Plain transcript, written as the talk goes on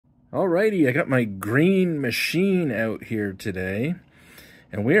Alrighty, I got my green machine out here today,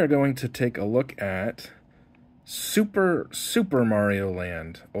 and we are going to take a look at Super Mario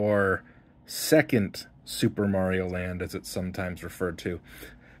Land, or Second Super Mario Land as it's sometimes referred to.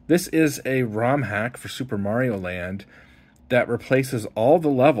 This is a ROM hack for Super Mario Land that replaces all the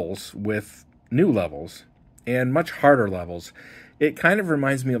levels with new levels and much harder levels. It kind of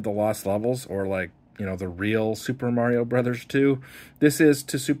reminds me of the Lost Levels, or like, the real Super Mario Brothers 2. This is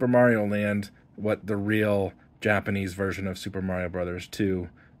to Super Mario Land what the real Japanese version of Super Mario Brothers 2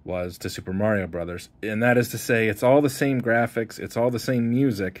 was to Super Mario Brothers. And that is to say, it's all the same graphics, it's all the same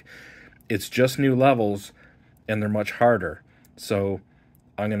music, it's just new levels, and they're much harder. So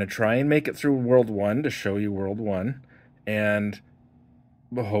I'm going to try and make it through World 1 to show you World 1, and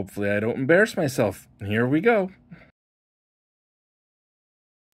hopefully I don't embarrass myself. Here we go.